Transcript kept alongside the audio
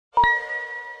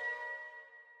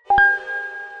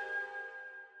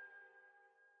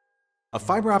A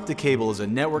fiber optic cable is a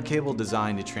network cable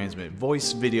designed to transmit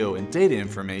voice, video, and data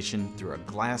information through a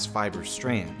glass fiber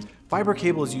strand. Fiber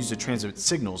cable is used to transmit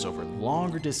signals over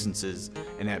longer distances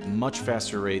and at much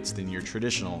faster rates than your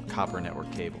traditional copper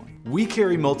network cabling. We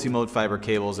carry multimode fiber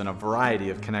cables in a variety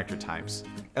of connector types: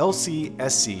 LC,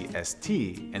 SC,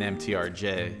 ST, and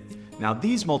MTRJ. Now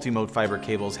these multimode fiber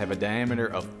cables have a diameter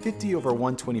of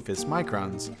 50/125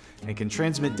 microns and can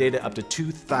transmit data up to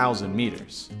 2,000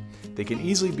 meters. They can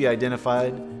easily be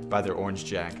identified by their orange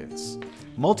jackets.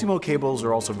 Multimode cables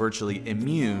are also virtually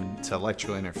immune to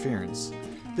electrical interference.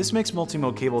 This makes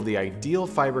multimode cable the ideal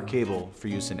fiber cable for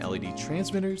use in LED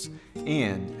transmitters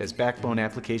and as backbone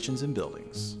applications in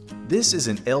buildings. This is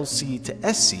an LC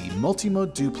to SC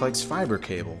Multimode Duplex fiber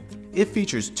cable. It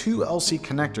features two LC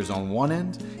connectors on one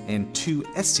end and two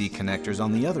SC connectors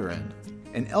on the other end.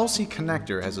 An LC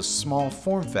connector has a small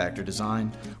form factor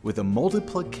design with a molded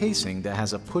plug casing that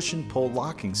has a push and pull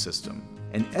locking system.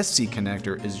 An SC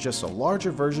connector is just a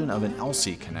larger version of an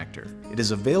LC connector. It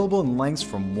is available in lengths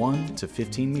from 1 to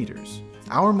 15 meters.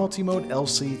 Our multimode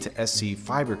LC to SC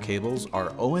fiber cables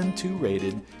are OM2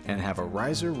 rated and have a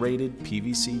riser rated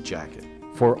PVC jacket.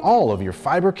 For all of your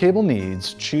fiber cable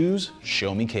needs, choose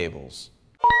Show Me Cables.